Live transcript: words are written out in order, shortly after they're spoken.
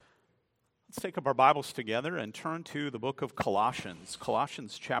Let's take up our Bibles together and turn to the book of Colossians.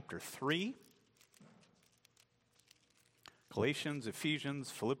 Colossians chapter 3. Galatians,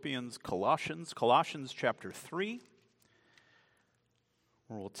 Ephesians, Philippians, Colossians. Colossians chapter 3.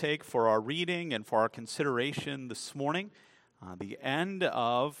 Where we'll take for our reading and for our consideration this morning the end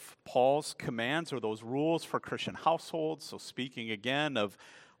of Paul's commands or those rules for Christian households. So speaking again of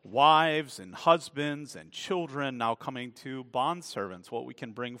wives and husbands and children, now coming to bondservants, what we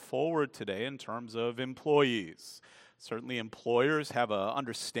can bring forward today in terms of employees. Certainly employers have an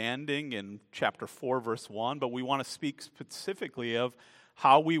understanding in chapter 4, verse 1, but we want to speak specifically of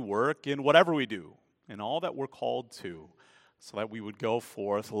how we work in whatever we do, in all that we're called to, so that we would go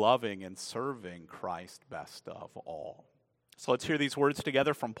forth loving and serving Christ best of all. So let's hear these words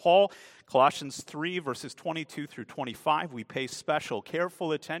together from Paul. Colossians 3, verses 22 through 25. We pay special,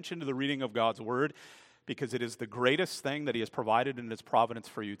 careful attention to the reading of God's word because it is the greatest thing that he has provided in his providence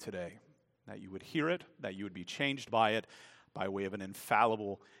for you today. That you would hear it, that you would be changed by it by way of an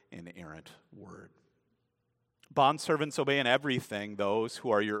infallible, inerrant word. Bondservants, obey in everything those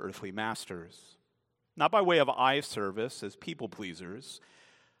who are your earthly masters, not by way of eye service as people pleasers,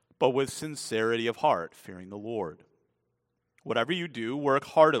 but with sincerity of heart, fearing the Lord. Whatever you do, work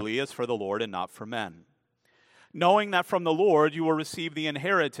heartily as for the Lord and not for men, knowing that from the Lord you will receive the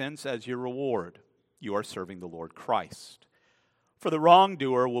inheritance as your reward. You are serving the Lord Christ. For the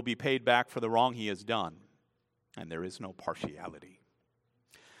wrongdoer will be paid back for the wrong he has done, and there is no partiality.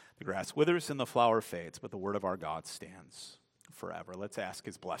 The grass withers and the flower fades, but the word of our God stands forever. Let's ask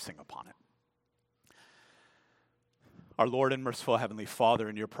his blessing upon it. Our Lord and merciful Heavenly Father,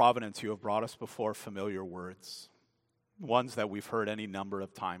 in your providence you have brought us before familiar words, ones that we've heard any number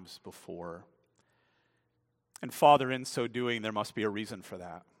of times before. And Father, in so doing, there must be a reason for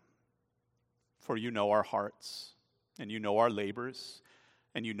that. For you know our hearts, and you know our labors,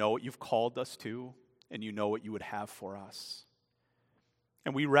 and you know what you've called us to, and you know what you would have for us.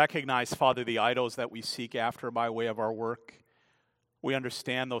 And we recognize, Father, the idols that we seek after by way of our work. We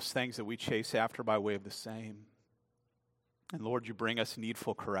understand those things that we chase after by way of the same. And Lord, you bring us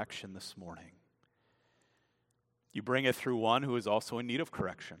needful correction this morning. You bring it through one who is also in need of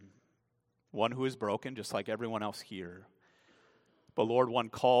correction, one who is broken just like everyone else here. But Lord, one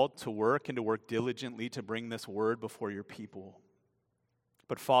called to work and to work diligently to bring this word before your people.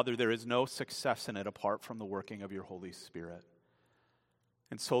 But Father, there is no success in it apart from the working of your Holy Spirit.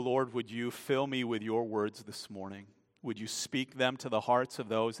 And so, Lord, would you fill me with your words this morning? Would you speak them to the hearts of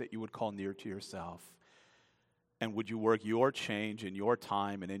those that you would call near to yourself? And would you work your change in your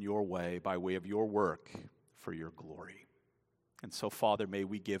time and in your way by way of your work for your glory? And so, Father, may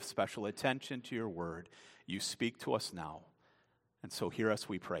we give special attention to your word. You speak to us now. And so hear us,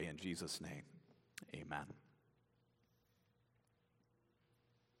 we pray, in Jesus' name. Amen.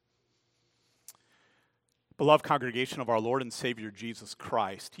 Beloved congregation of our Lord and Savior Jesus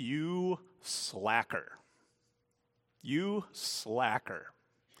Christ, you slacker. You slacker.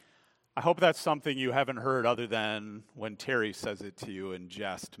 I hope that's something you haven't heard other than when Terry says it to you in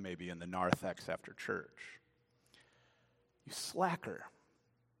jest, maybe in the narthex after church. You slacker.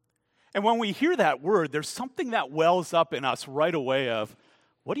 And when we hear that word, there's something that wells up in us right away of,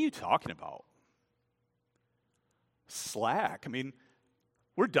 what are you talking about? Slack. I mean,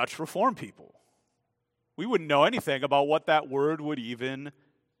 we're Dutch Reformed people. We wouldn't know anything about what that word would even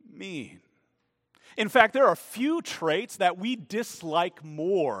mean. In fact, there are few traits that we dislike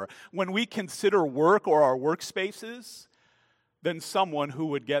more when we consider work or our workspaces than someone who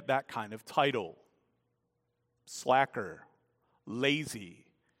would get that kind of title. Slacker, lazy,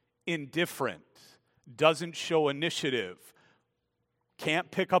 indifferent, doesn't show initiative, can't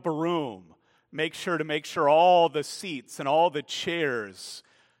pick up a room, make sure all the seats and all the chairs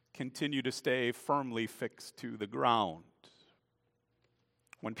continue to stay firmly fixed to the ground.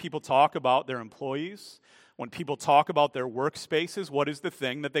 When people talk about their employees, when people talk about their workspaces, what is the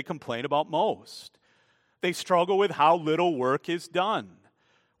thing that they complain about most? They struggle with how little work is done,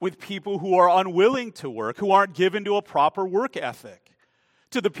 with people who are unwilling to work, who aren't given to a proper work ethic,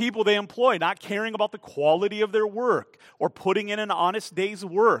 to the people they employ, not caring about the quality of their work or putting in an honest day's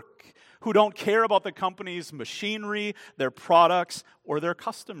work, who don't care about the company's machinery, their products, or their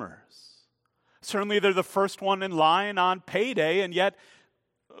customers. Certainly they're the first one in line on payday, and yet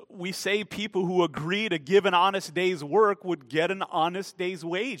we say people who agree to give an honest day's work would get an honest day's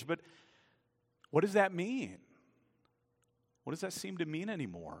wage. But what does that mean? What does that seem to mean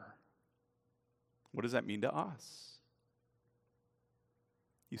anymore? What does that mean to us?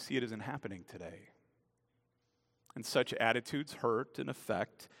 You see, it isn't happening today. And such attitudes hurt and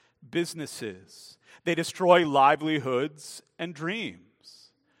affect businesses. They destroy livelihoods and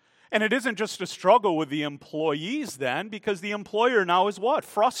dreams. And it isn't just a struggle with the employees then, because the employer now is what?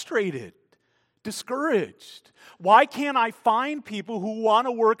 Frustrated, discouraged. Why can't I find people who want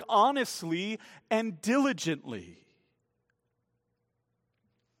to work honestly and diligently?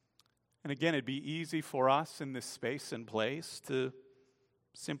 And again, it'd be easy for us in this space and place to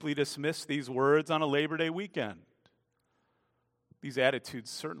simply dismiss these words on a Labor Day weekend. These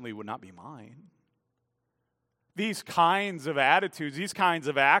attitudes certainly would not be mine. These kinds of attitudes, these kinds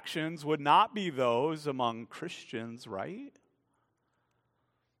of actions would not be those among Christians, right?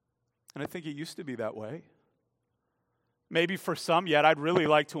 And I think it used to be that way. Maybe for some yet, I'd really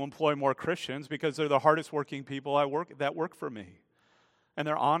like to employ more Christians because they're the hardest working people that work for me. And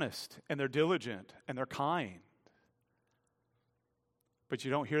they're honest, and they're diligent, and they're kind. But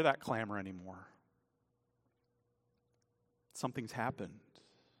you don't hear that clamor anymore. Something's happened.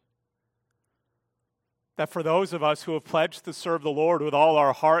 That for those of us who have pledged to serve the Lord with all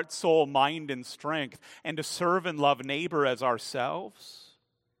our heart, soul, mind, and strength, and to serve and love neighbor as ourselves,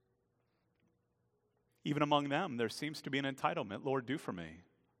 even among them, there seems to be an entitlement. Lord, do for me.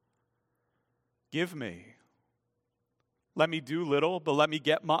 Give me. Let me do little, but let me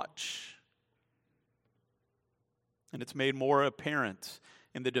get much. And it's made more apparent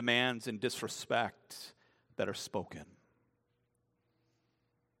in the demands and disrespect that are spoken.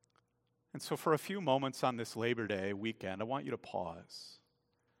 And so for a few moments on this Labor Day weekend, I want you to pause.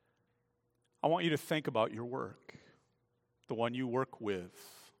 I want you to think about your work, the one you work with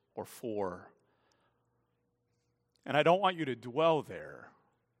or for. And I don't want you to dwell there,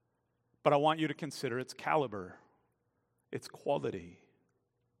 but I want you to consider its caliber, its quality.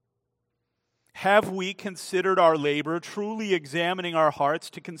 Have we considered our labor, truly examining our hearts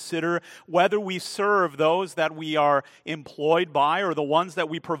to consider whether we serve those that we are employed by or the ones that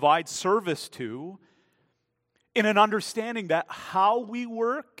we provide service to, in an understanding that how we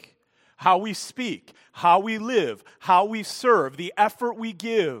work, how we speak, how we live, how we serve, the effort we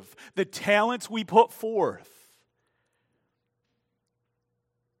give, the talents we put forth,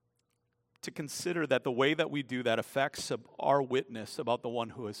 to consider that the way that we do that affects our witness about the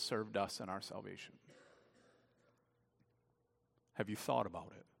one who has served us in our salvation. Have you thought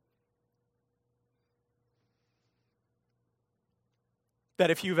about it?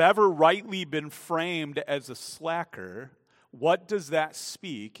 That if you've ever rightly been framed as a slacker, what does that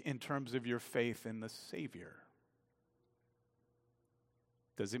speak in terms of your faith in the Savior?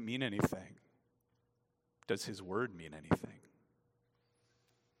 Does it mean anything? Does His word mean anything?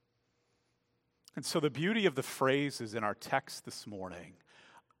 And so the beauty of the phrases in our text this morning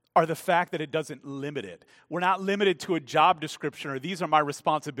are the fact that it doesn't limit it. We're not limited to a job description or these are my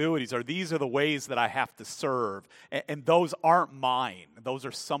responsibilities or these are the ways that I have to serve. And those aren't mine. Those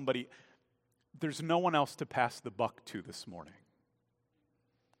are somebody. There's no one else to pass the buck to this morning.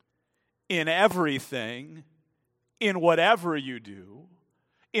 In everything, in whatever you do,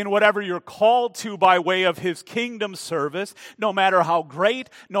 in whatever you're called to by way of His kingdom service, no matter how great,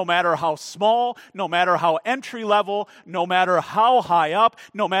 no matter how small, no matter how entry level, no matter how high up,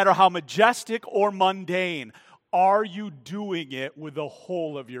 no matter how majestic or mundane, are you doing it with the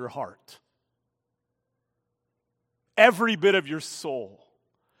whole of your heart? Every bit of your soul,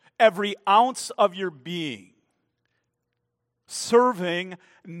 every ounce of your being, serving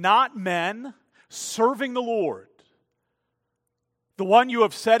not men, serving the Lord. The one you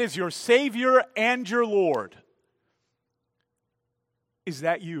have said is your Savior and your Lord. Is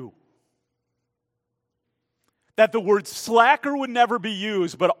that you? That the word slacker would never be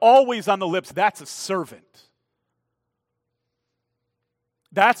used, but always on the lips, that's a servant.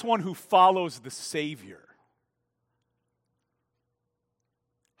 That's one who follows the Savior.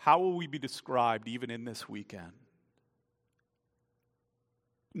 How will we be described even in this weekend?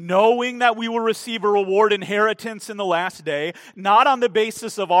 Knowing that we will receive a reward inheritance in the last day, not on the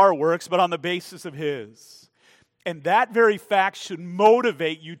basis of our works, but on the basis of His. And that very fact should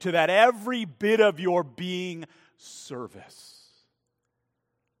motivate you to that every bit of your being service.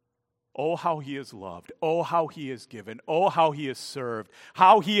 Oh, how He has loved. Oh, how He has given. Oh, how He has served.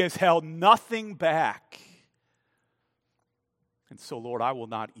 How He has held nothing back. And so, Lord, I will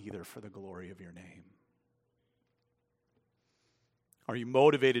not either for the glory of your name. Are you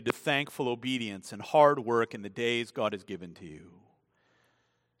motivated to thankful obedience and hard work in the days God has given to you?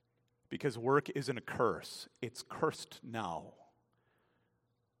 Because work isn't a curse. It's cursed now.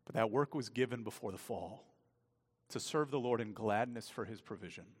 But that work was given before the fall to serve the Lord in gladness for His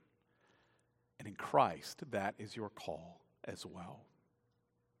provision. And in Christ, that is your call as well.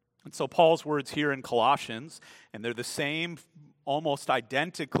 And so Paul's words here in Colossians, and they're the same almost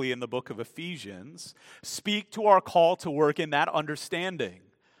identically in the book of Ephesians, speak to our call to work in that understanding.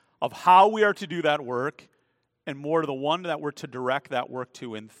 of how we are to do that work, and more to the one that we're to direct that work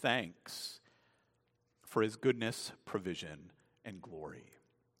to in thanks for his goodness, provision, and glory.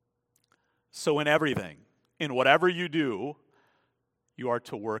 So in everything, in whatever you do, you are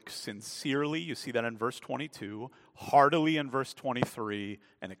to work sincerely, you see that in verse 22, heartily in verse 23,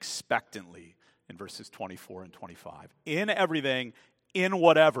 and expectantly in verses 24 and 25. In everything, in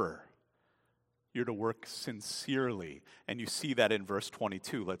whatever, you're to work sincerely. And you see that in verse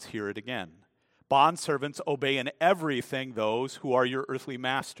 22. Let's hear it again. Bondservants, obey in everything those who are your earthly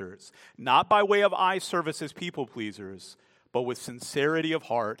masters, not by way of eye service as people pleasers, but with sincerity of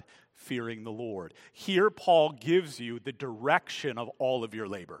heart, fearing the Lord. Here, Paul gives you the direction of all of your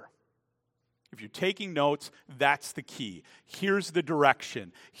labor. If you're taking notes, that's the key. Here's the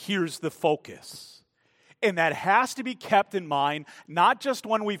direction. Here's the focus. And that has to be kept in mind, not just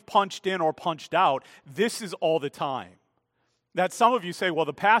when we've punched in or punched out. This is all the time. That some of you say, well,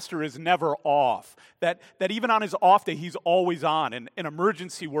 the pastor is never off. That even on his off day, he's always on. And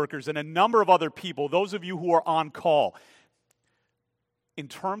emergency workers and a number of other people, those of you who are on call. In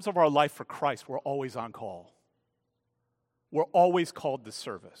terms of our life for Christ, we're always on call. We're always called to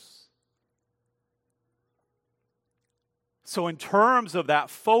service. So in terms of that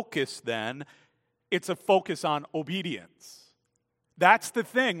focus then, it's a focus on obedience. That's the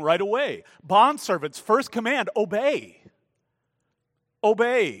thing right away. Bondservants, first command, obey.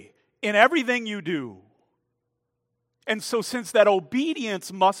 Obey in everything you do. And so since that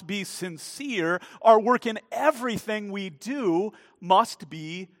obedience must be sincere, our work in everything we do must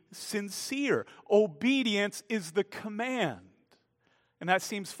be sincere. Obedience is the command. And that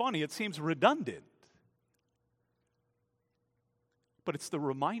seems funny. It seems redundant. But it's the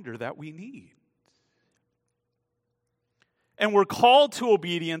reminder that we need. And we're called to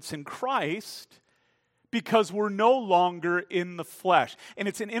obedience in Christ because we're no longer in the flesh. And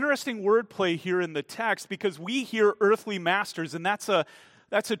it's an interesting wordplay here in the text because we hear earthly masters, and that's a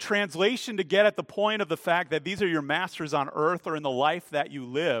translation to get at the point of the fact that these are your masters on earth or in the life that you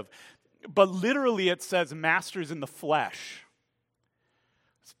live. But literally it says masters in the flesh.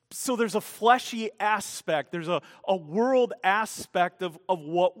 So there's a fleshy aspect, there's a world aspect of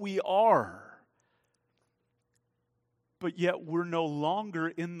what we are. But yet we're no longer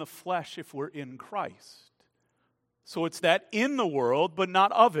in the flesh if we're in Christ. So it's that in the world, but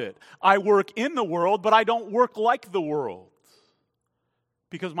not of it. I work in the world, but I don't work like the world.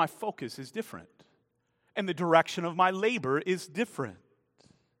 Because my focus is different. And the direction of my labor is different.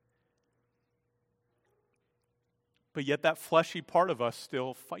 But yet that fleshy part of us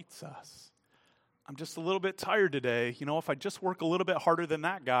still fights us. I'm just a little bit tired today. You know, if I just work a little bit harder than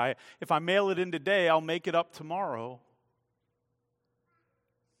that guy, if I mail it in today, I'll make it up tomorrow.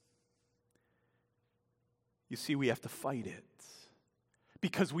 You see, we have to fight it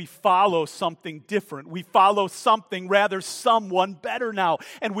because we follow something different. We follow something, rather someone better now.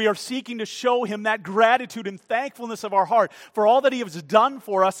 And we are seeking to show him that gratitude and thankfulness of our heart for all that he has done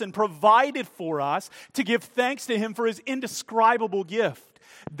for us and provided for us, to give thanks to him for his indescribable gift.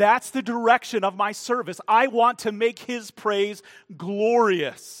 That's the direction of my service. I want to make his praise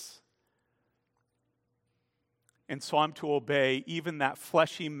glorious. And so I'm to obey even that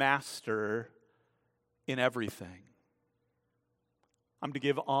fleshy master in everything. I'm to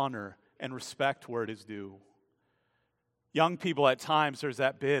give honor and respect where it is due. Young people, at times, there's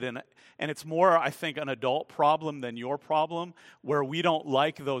that bit, and it's more, I think, an adult problem than your problem, where we don't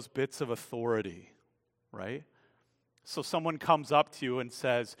like those bits of authority, right? So someone comes up to you and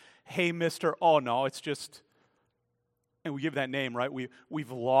says, hey, mister, oh no, it's just, and we give that name, right?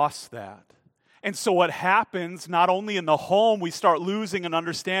 We've lost that. And so what happens, not only in the home, we start losing an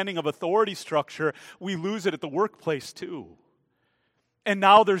understanding of authority structure, we lose it at the workplace too. And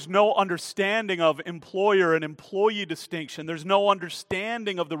now there's no understanding of employer and employee distinction. There's no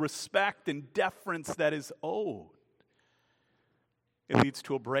understanding of the respect and deference that is owed. It leads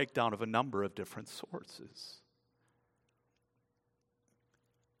to a breakdown of a number of different sources.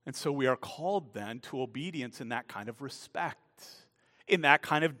 And so we are called then to obedience in that kind of respect, in that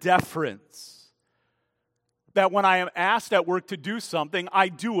kind of deference. That when I am asked at work to do something, I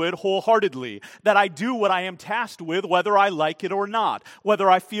do it wholeheartedly. That I do what I am tasked with, whether I like it or not. Whether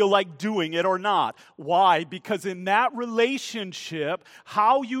I feel like doing it or not. Why? Because in that relationship,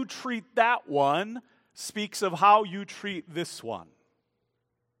 how you treat that one speaks of how you treat this one.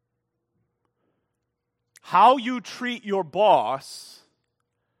 How you treat your boss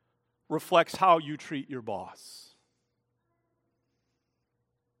reflects how you treat your boss.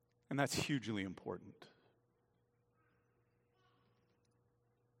 And that's hugely important.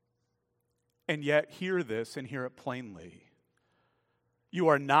 And yet, hear this and hear it plainly. You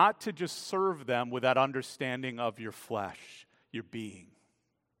are not to just serve them with that understanding of your flesh, your being.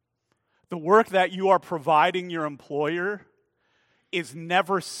 The work that you are providing your employer is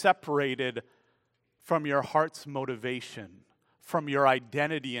never separated from your heart's motivation, from your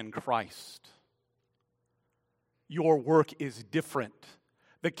identity in Christ. Your work is different.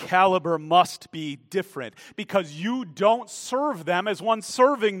 The caliber must be different because you don't serve them as one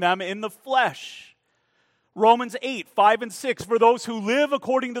serving them in the flesh. Romans 8, 5 and 6, for those who live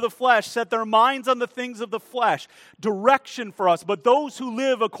according to the flesh set their minds on the things of the flesh. Direction for us. But those who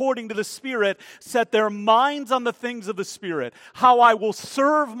live according to the Spirit set their minds on the things of the Spirit. How I will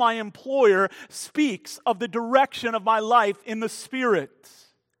serve my employer speaks of the direction of my life in the Spirit.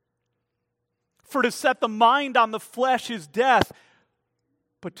 For to set the mind on the flesh is death,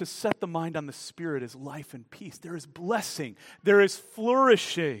 but to set the mind on the Spirit is life and peace. There is blessing. There is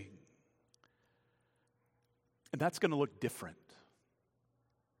flourishing. And that's going to look different.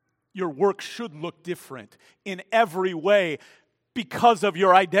 Your work should look different in every way because of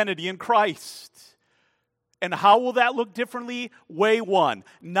your identity in Christ. And how will that look differently? Way one,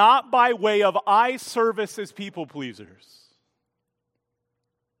 not by way of eye service as people pleasers.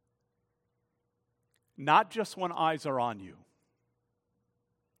 Not just when eyes are on you.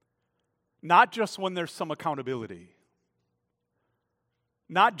 Not just when there's some accountability.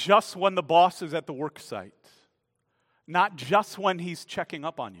 Not just when the boss is at the work site. Not just when he's checking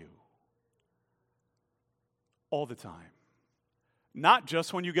up on you. All the time. Not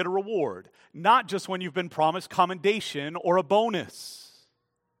just when you get a reward. Not just when you've been promised commendation or a bonus.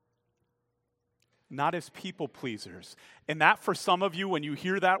 Not as people pleasers. And that for some of you, when you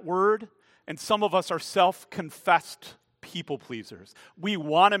hear that word, and some of us are self-confessed people pleasers. We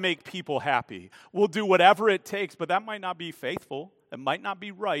want to make people happy. We'll do whatever it takes, but that might not be faithful. It might not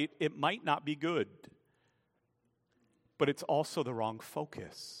be right. It might not be good. But it's also the wrong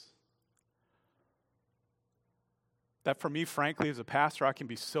focus. That for me, frankly, as a pastor, I can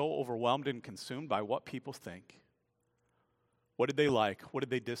be so overwhelmed and consumed by what people think. What did they like? What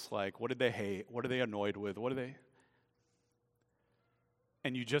did they dislike? What did they hate? What are they annoyed with? What are they?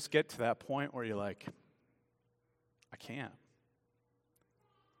 And you just get to that point where you're like, I can't.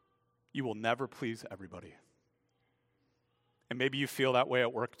 You will never please everybody. And maybe you feel that way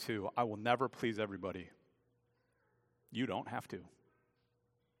at work too. I will never please everybody. You don't have to.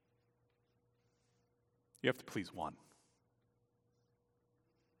 You have to please one.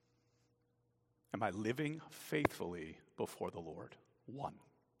 Am I living faithfully before the Lord? One.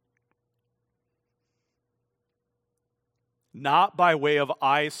 Not by way of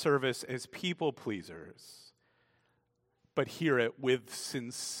eye service as people pleasers, but hear it with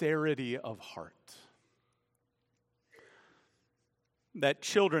sincerity of heart. That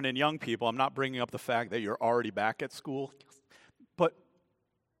children and young people, I'm not bringing up the fact that you're already back at school,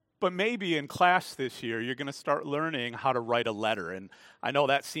 but maybe in class this year, you're going to start learning how to write a letter. And I know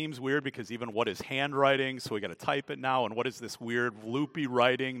that seems weird because even what is handwriting, so we got to type it now, and what is this weird loopy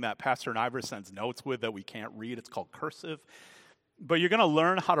writing that Pastor Niver sends notes with that we can't read? It's called cursive. But you're going to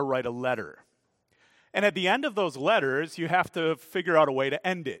learn how to write a letter. And at the end of those letters, you have to figure out a way to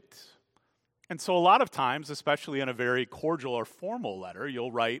end it. And so a lot of times, especially in a very cordial or formal letter,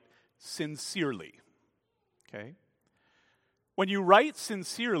 you'll write sincerely. Okay? When you write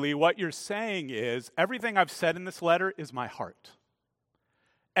sincerely, what you're saying is, everything I've said in this letter is my heart.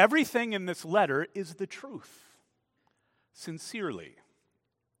 Everything in this letter is the truth. Sincerely.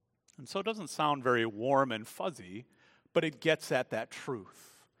 And so it doesn't sound very warm and fuzzy, but it gets at that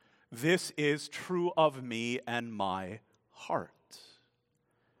truth. This is true of me and my heart.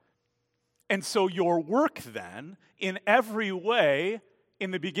 And so your work then, in every way,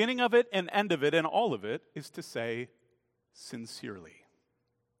 in the beginning of it and end of it and all of it, is to say, sincerely.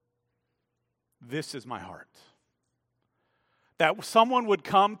 This is my heart. That someone would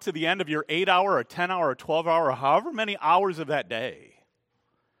come to the end of your 8-hour or 10-hour or 12-hour or however many hours of that day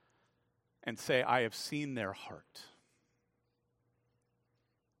and say, I have seen their heart.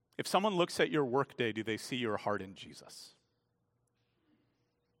 If someone looks at your workday, do they see your heart in Jesus?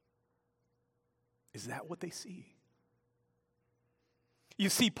 Is that what they see? You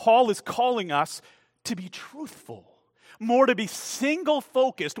see, Paul is calling us to be truthful, more to be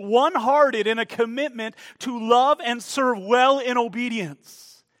single-focused, one-hearted in a commitment to love and serve well in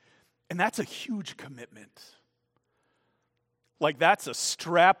obedience. And that's a huge commitment. Like that's a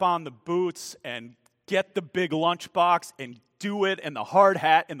strap on the boots and get the big lunchbox and do it and the hard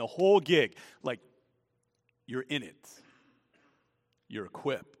hat and the whole gig. Like you're in it. You're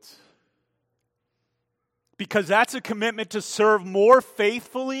equipped. because that's a commitment to serve more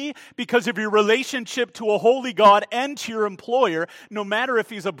faithfully because of your relationship to a holy God and to your employer, no matter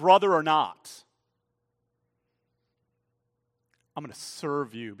if he's a brother or not. I'm going to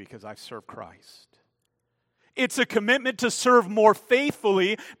serve you because I serve Christ. It's a commitment to serve more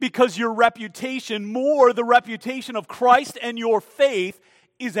faithfully because your reputation, more the reputation of Christ and your faith,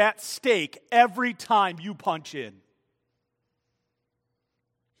 is at stake every time you punch in.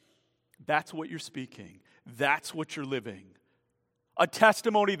 That's what you're speaking. That's what you're living. A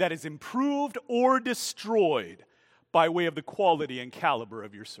testimony that is improved or destroyed by way of the quality and caliber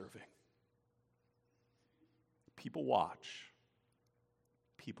of your serving. People watch.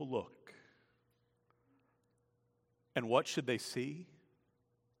 People look. And what should they see?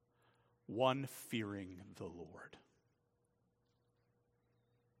 One fearing the Lord.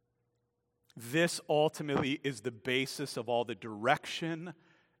 This ultimately is the basis of all the direction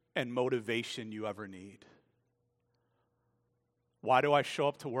and motivation you ever need. Why do I show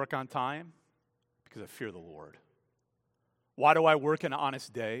up to work on time? Because I fear the Lord. Why do I work an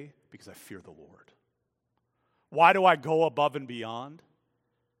honest day? Because I fear the Lord. Why do I go above and beyond?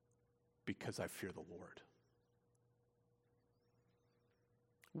 Because I fear the Lord.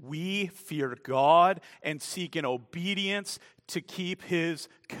 We fear God and seek in obedience to keep his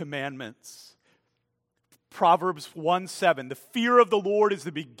commandments. Proverbs 1:7, the fear of the Lord is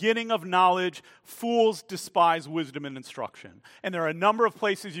the beginning of knowledge. Fools despise wisdom and instruction. And there are a number of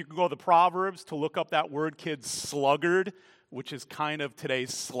places you can go to the Proverbs to look up that word, kids, sluggard, which is kind of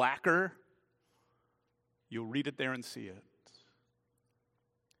today's slacker. You'll read it there and see it.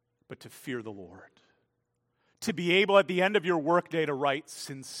 But to fear the Lord. To be able at the end of your workday to write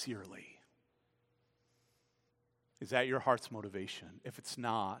sincerely. Is that your heart's motivation? If it's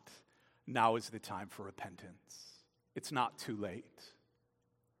not, now is the time for repentance. It's not too late.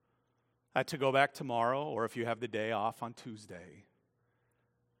 I had to go back tomorrow, or if you have the day off on Tuesday,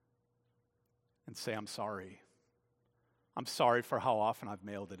 and say, I'm sorry. I'm sorry for how often I've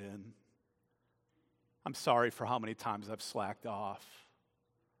mailed it in. I'm sorry for how many times I've slacked off.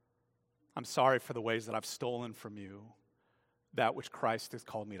 I'm sorry for the ways that I've stolen from you that which Christ has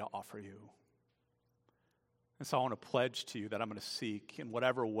called me to offer you. And so I want to pledge to you that I'm going to seek in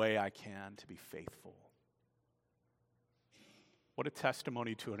whatever way I can to be faithful. What a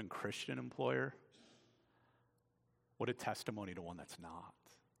testimony to a Christian employer. What a testimony to one that's not.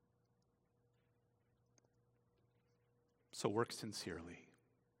 So work sincerely,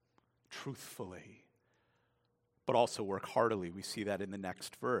 truthfully, but also work heartily. We see that in the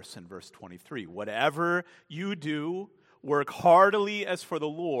next verse, in verse 23. Whatever you do, work heartily as for the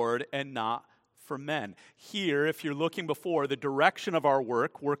Lord and not for men. Here, if you're looking before, the direction of our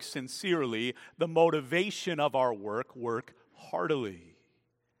work sincerely. The motivation of our work heartily.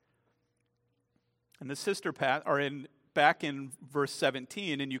 And the sister path are back in verse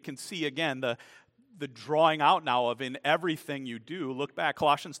 17, and you can see again the drawing out now of in everything you do. Look back,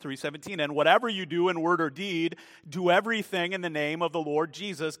 Colossians 3:17. And whatever you do in word or deed, do everything in the name of the Lord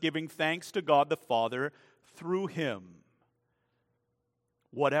Jesus, giving thanks to God the Father through him.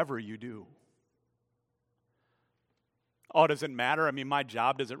 Whatever you do. Oh, does it matter? I mean, my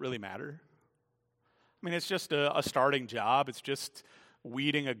job, does it really matter? I mean, it's just a starting job. It's just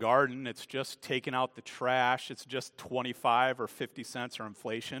weeding a garden. It's just taking out the trash. It's just 25 or 50 cents or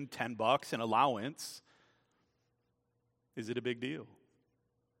inflation, $10 in allowance. Is it a big deal?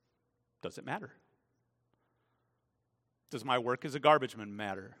 Does it matter? Does my work as a garbage man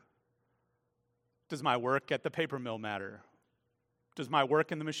matter? Does my work at the paper mill matter? Does my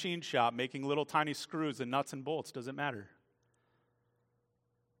work in the machine shop making little tiny screws and nuts and bolts, does it matter?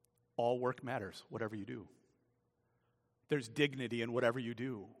 All work matters, whatever you do. There's dignity in whatever you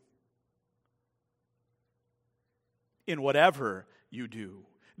do. In whatever you do,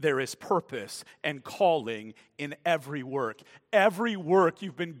 there is purpose and calling in every work. Every work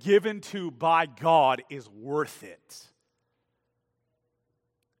you've been given to by God is worth it.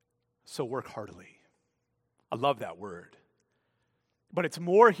 So work heartily. I love that word. But it's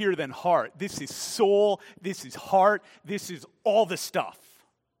more here than heart. This is soul, this is heart, this is all the stuff.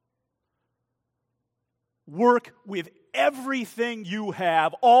 Work with everything you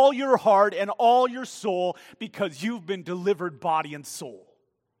have, all your heart and all your soul, because you've been delivered body and soul.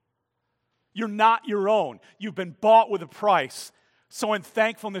 You're not your own. You've been bought with a price. So in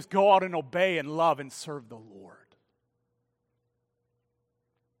thankfulness, go out and obey and love and serve the Lord.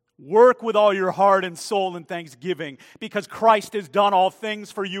 Work with all your heart and soul in thanksgiving, because Christ has done all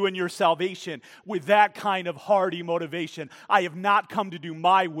things for you in your salvation. With that kind of hearty motivation, I have not come to do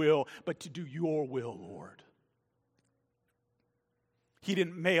my will, but to do your will, Lord. He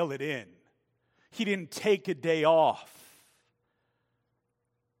didn't mail it in. He didn't take a day off.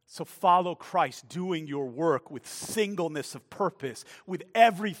 So follow Christ, doing your work with singleness of purpose, with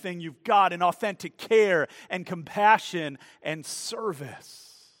everything you've got, in authentic care and compassion and service.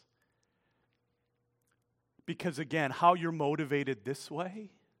 Because again, how you're motivated this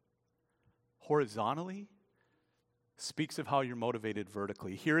way, horizontally, speaks of how you're motivated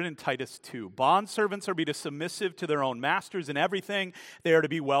vertically. Hear it in Titus 2. Bondservants are to be submissive to their own masters in everything. They are to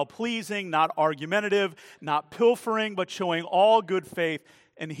be well-pleasing, not argumentative, not pilfering, but showing all good faith.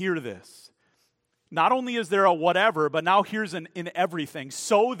 And hear this. Not only is there a whatever, but now here's an in everything,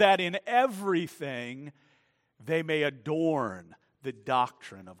 so that in everything they may adorn the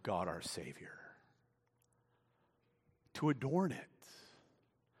doctrine of God our Savior. To adorn it.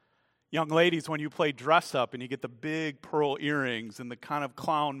 Young ladies, when you play dress up and you get the big pearl earrings and the kind of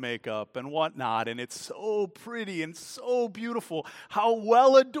clown makeup and whatnot, and it's so pretty and so beautiful, how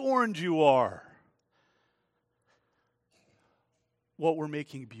well adorned you are. What we're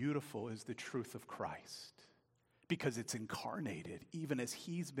making beautiful is the truth of Christ, because it's incarnated, even as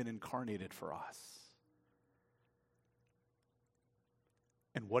He's been incarnated for us.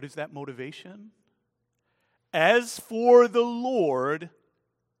 And what is that motivation? As for the Lord,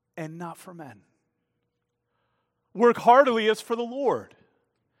 and not for men. Work heartily as for the Lord.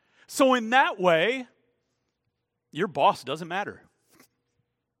 So in that way, your boss doesn't matter.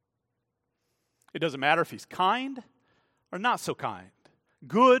 It doesn't matter if he's kind or not so kind,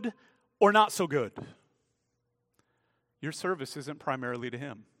 good or not so good. Your service isn't primarily to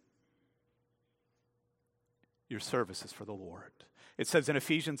him. Your service is for the Lord. It says in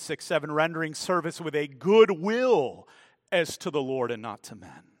Ephesians 6:7, rendering service with a good will as to the Lord and not to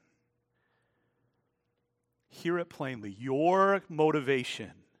men. Hear it plainly. Your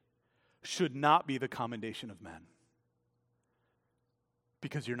motivation should not be the commendation of men,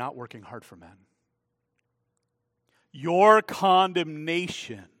 because you're not working hard for men. Your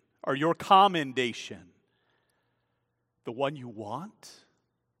condemnation or your commendation, the one you want,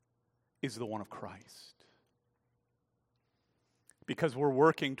 is the one of Christ. Because we're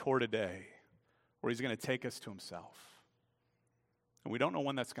working toward a day where He's going to take us to Himself. And we don't know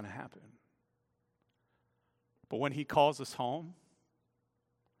when that's going to happen. But when He calls us home,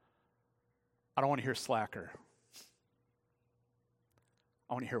 I don't want to hear slacker.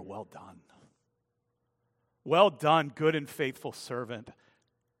 I want to hear well done. Well done, good and faithful servant.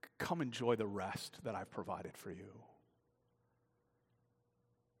 Come enjoy the rest that I've provided for you.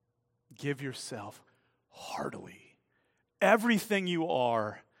 Give yourself heartily, everything you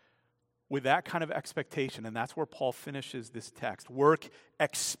are, with that kind of expectation. And that's where Paul finishes this text. Work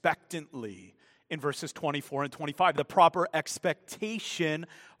expectantly in verses 24 and 25. The proper expectation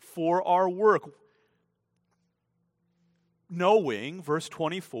for our work. Knowing, verse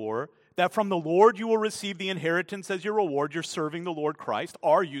 24, that from the Lord you will receive the inheritance as your reward. You're serving the Lord Christ.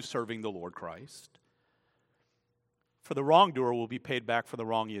 Are you serving the Lord Christ? For the wrongdoer will be paid back for the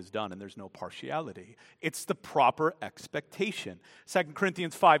wrong he has done, and there's no partiality. It's the proper expectation. 2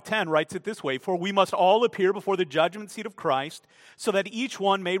 Corinthians 5:10 writes it this way, for we must all appear before the judgment seat of Christ, so that each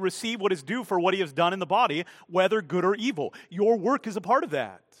one may receive what is due for what he has done in the body, whether good or evil. Your work is a part of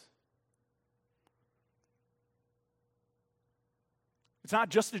that. It's not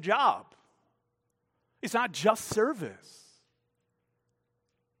just a job. It's not just service.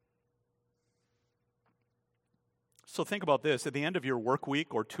 So think about this. At the end of your work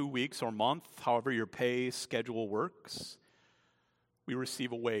week or 2 weeks or month, however your pay schedule works, we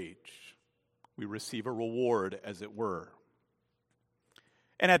receive a wage. We receive a reward, as it were.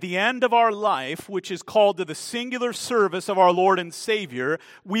 And at the end of our life, which is called to the singular service of our Lord and Savior,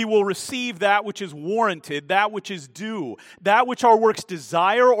 we will receive that which is warranted, that which is due, that which our works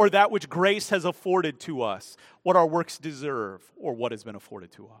desire, or that which grace has afforded to us, what our works deserve, or what has been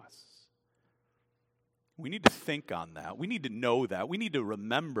afforded to us. We need to think on that. We need to know that. We need to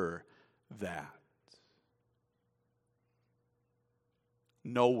remember that.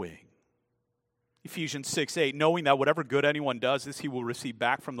 Knowing. Ephesians 6:8, knowing that whatever good anyone does, this he will receive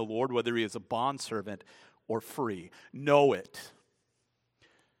back from the Lord, whether he is a bondservant or free. Know it.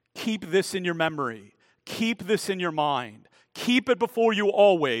 Keep this in your memory. Keep this in your mind. Keep it before you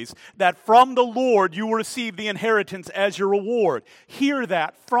always, that from the Lord you will receive the inheritance as your reward. Hear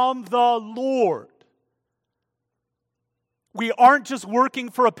that, from the Lord. We aren't just working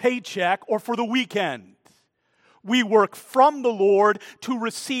for a paycheck or for the weekend. We work from the Lord to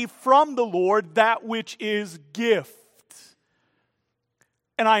receive from the Lord that which is gift.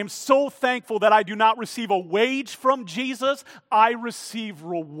 And I am so thankful that I do not receive a wage from Jesus. I receive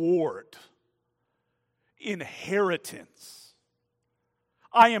reward, inheritance.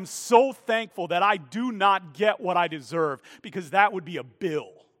 I am so thankful that I do not get what I deserve, because that would be a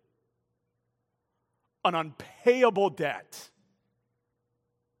bill, an unpayable debt.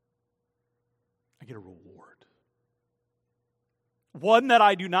 I get a reward. One that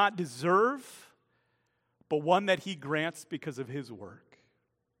I do not deserve, but one that He grants because of His work.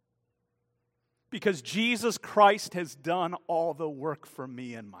 Because Jesus Christ has done all the work for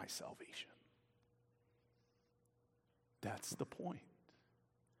me and my salvation. That's the point.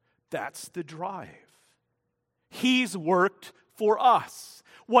 That's the drive. He's worked for us.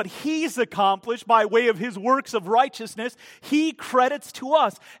 What He's accomplished by way of His works of righteousness, He credits to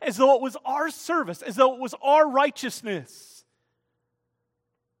us as though it was our service, as though it was our righteousness,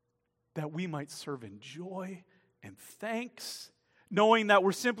 that we might serve in joy and thanks, knowing that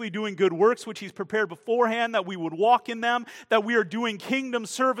we're simply doing good works which He's prepared beforehand, that we would walk in them, that we are doing kingdom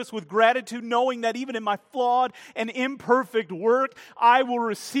service with gratitude, knowing that even in my flawed and imperfect work, I will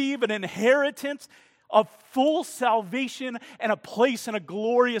receive an inheritance of full salvation and a place in a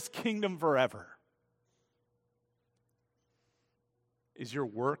glorious kingdom forever. Is your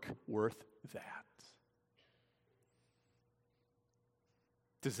work worth that?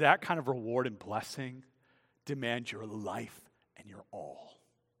 Does that kind of reward and blessing demand your life and your all?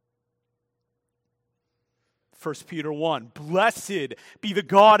 1 Peter 1, blessed be the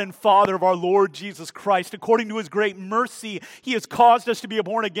God and Father of our Lord Jesus Christ. According to His great mercy, He has caused us to be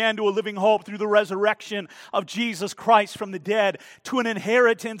born again to a living hope through the resurrection of Jesus Christ from the dead, to an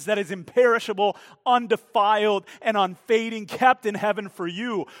inheritance that is imperishable, undefiled, and unfading, kept in heaven for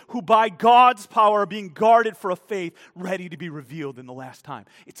you, who by God's power are being guarded for a faith ready to be revealed in the last time.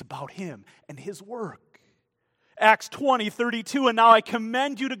 It's about Him and His work. Acts 20:32, and now I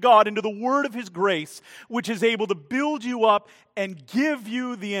commend you to God and to the word of His grace, which is able to build you up and give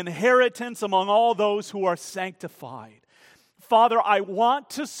you the inheritance among all those who are sanctified. Father, I want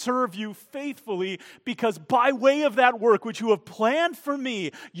to serve You faithfully, because by way of that work which You have planned for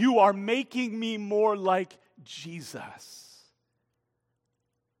me, You are making me more like Jesus.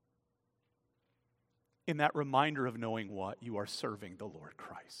 In that reminder of knowing what? You are serving the Lord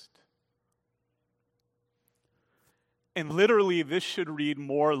Christ. And literally, this should read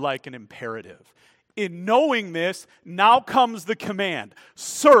more like an imperative. In knowing this, now comes the command: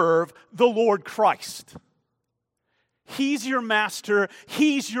 serve the Lord Christ. He's your master.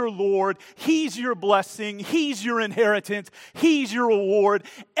 He's your Lord. He's your blessing. He's your inheritance. He's your reward.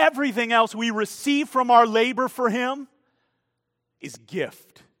 Everything else we receive from our labor for Him is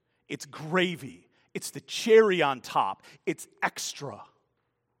gift. It's gravy. It's the cherry on top. It's extra.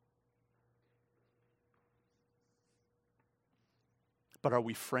 But are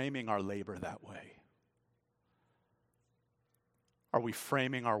we framing our labor that way? Are we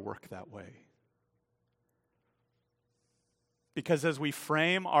framing our work that way? Because as we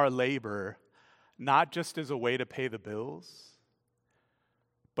frame our labor, not just as a way to pay the bills,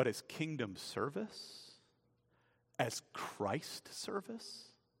 but as kingdom service, as Christ service,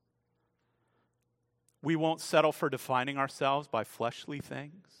 we won't settle for defining ourselves by fleshly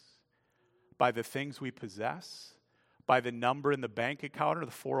things, by the things we possess, by the number in the bank account or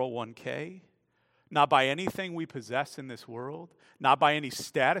the 401k, not by anything we possess in this world, not by any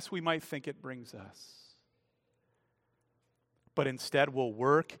status we might think it brings us. But instead we'll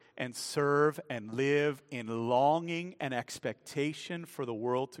work and serve and live in longing and expectation for the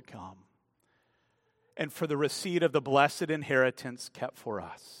world to come and for the receipt of the blessed inheritance kept for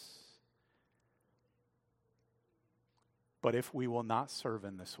us. But if we will not serve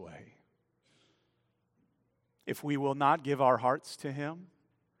in this way, if we will not give our hearts to Him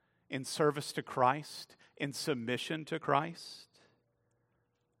in service to Christ, in submission to Christ,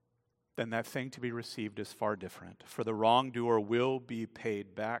 then that thing to be received is far different. For the wrongdoer will be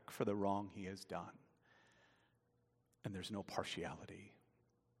paid back for the wrong he has done. And there's no partiality.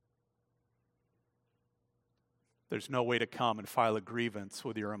 There's no way to come and file a grievance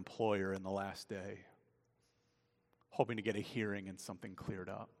with your employer in the last day, hoping to get a hearing and something cleared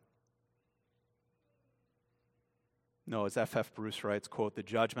up. No, as F.F. Bruce writes, quote, the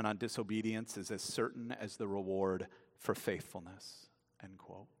judgment on disobedience is as certain as the reward for faithfulness, end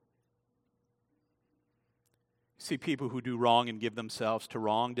quote. See, people who do wrong and give themselves to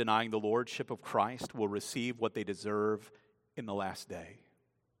wrong, denying the lordship of Christ, will receive what they deserve in the last day.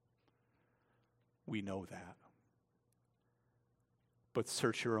 We know that. But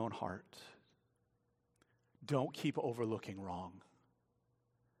search your own heart. Don't keep overlooking wrong.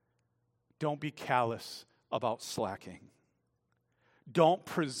 Don't be callous about slacking. Don't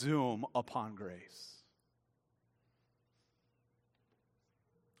presume upon grace.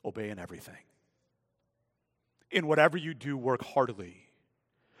 Obey in everything. In whatever you do, work heartily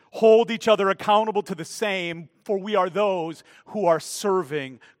Hold each other accountable to the same, for we are those who are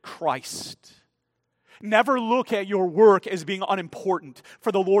serving Christ. Never look at your work as being unimportant,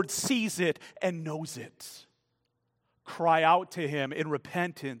 for the Lord sees it and knows it. Cry out to Him in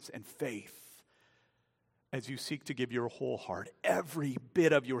repentance and faith as you seek to give your whole heart, every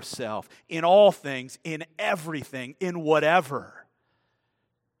bit of yourself, in all things, in everything, in whatever,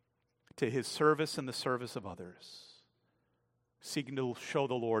 to His service and the service of others, seeking to show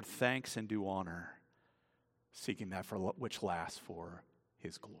the Lord thanks and due honor, seeking that for which lasts for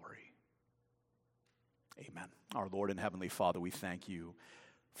His glory. Amen. Our Lord and Heavenly Father, we thank You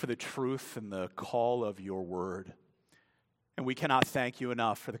for the truth and the call of Your word. And we cannot thank You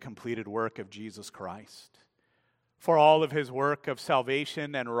enough for the completed work of Jesus Christ. For all of His work of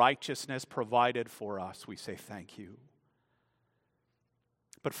salvation and righteousness provided for us, we say thank You.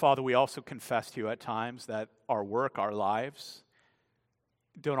 But Father, we also confess to You at times that our work, our lives,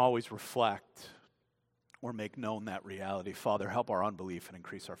 don't always reflect or make known that reality. Father, help our unbelief and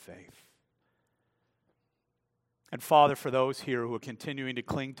increase our faith. And Father, for those here who are continuing to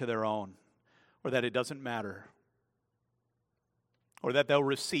cling to their own, or that it doesn't matter, or that they'll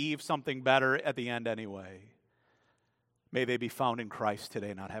receive something better at the end anyway, may they be found in Christ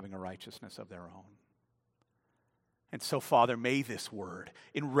today, not having a righteousness of their own. And so, Father, may this word,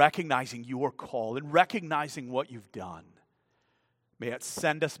 in recognizing Your call, in recognizing what You've done, may it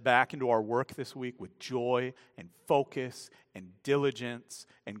send us back into our work this week with joy and focus and diligence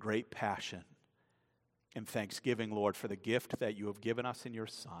and great passion. And thanksgiving, Lord, for the gift that You have given us in Your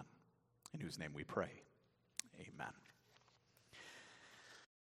Son, in whose name we pray. Amen.